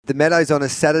the Meadows on a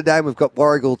Saturday. We've got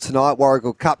Warragul tonight,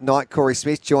 Warragul Cup night. Corey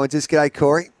Smith joins us. G'day,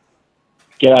 Corey.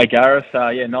 G'day, Gareth.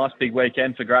 Nice big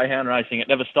weekend for greyhound racing. It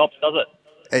never stops, does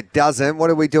it? It doesn't. What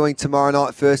are we doing tomorrow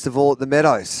night, first of all, at the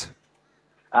Meadows?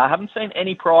 I haven't seen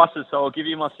any prices, so I'll give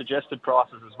you my suggested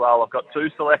prices as well. I've got two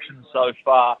selections so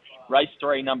far. Race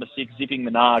 3, number 6, Zipping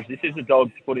Menage. This is a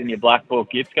dog to put in your black book.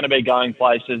 It's going to be going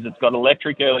places. It's got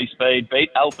electric early speed. Beat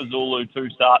Alpha Zulu 2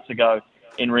 starts ago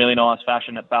in really nice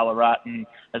fashion at Ballarat. And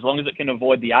as long as it can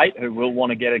avoid the 8, who will want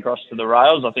to get across to the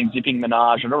rails, I think Zipping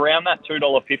Menage at around that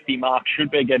 $2.50 mark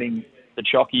should be getting the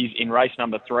chockies in race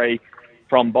number 3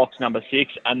 from box number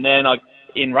 6. And then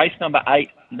in race number 8,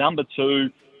 number 2,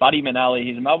 Buddy Manali.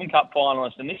 He's a Melbourne Cup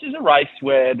finalist, and this is a race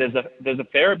where there's a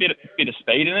fair bit of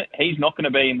speed in it. He's not going to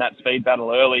be in that speed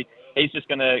battle early. He's just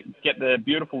going to get the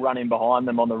beautiful run in behind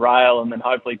them on the rail and then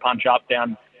hopefully punch up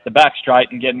down the back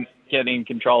straight and get in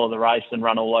control of the race and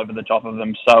run all over the top of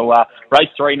them. So race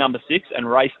 3, number 6, and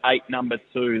race 8, number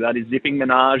 2. That is Zipping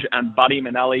Menage and Buddy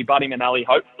Manali. Buddy Manali,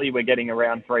 hopefully we're getting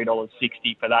around $3.60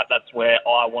 for that. That's where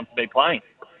I want to be playing.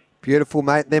 Beautiful,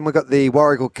 mate. Then we've got the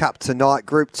Warragul Cup tonight.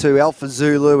 Group 2, Alpha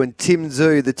Zulu and Tim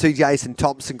Zoo, the two Jason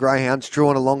Thompson greyhounds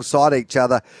drawn alongside each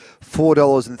other,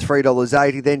 $4 and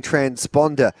 $3.80. Then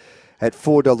Transponder at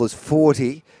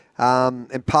 $4.40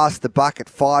 and Past the Buck at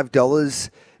 $5.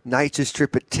 Nature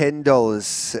Strip at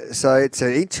 $10. So it's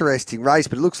an interesting race,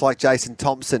 but it looks like Jason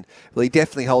Thompson, well, he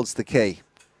definitely holds the key.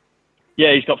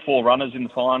 Yeah, he's got 4 runners in the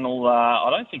final. I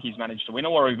don't think he's managed to win a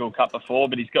Warragul Cup before,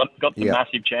 but he's got some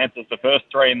massive chances. The first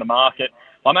 3 in the market.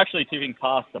 I'm actually tipping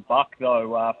Past the Buck,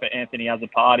 though, for Anthony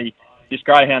Azzopardi. This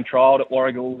greyhound trialled at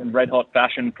Warragul in red-hot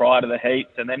fashion prior to the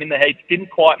heats, and then in the heats didn't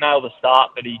quite nail the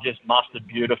start, but he just mustered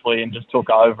beautifully and just took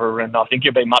over, and I think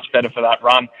he'll be much better for that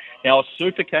run. Now, I was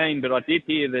super keen, but I did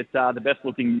hear that the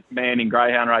best-looking man in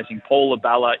greyhound racing, Paul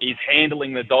Labella, is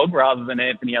handling the dog rather than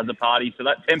Anthony Azzopardi, so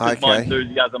that tempers my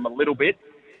enthusiasm a little bit.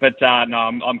 But no,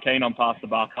 I'm keen on Past the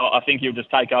Buck. I think he'll just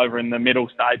take over in the middle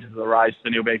stages of the race,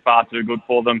 and he'll be far too good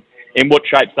for them in what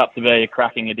shapes up to be a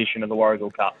cracking edition of the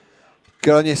Warragul Cup.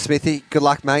 Good on you, Smithy. Good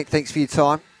luck, mate. Thanks for your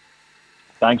time.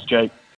 Thanks, Jake.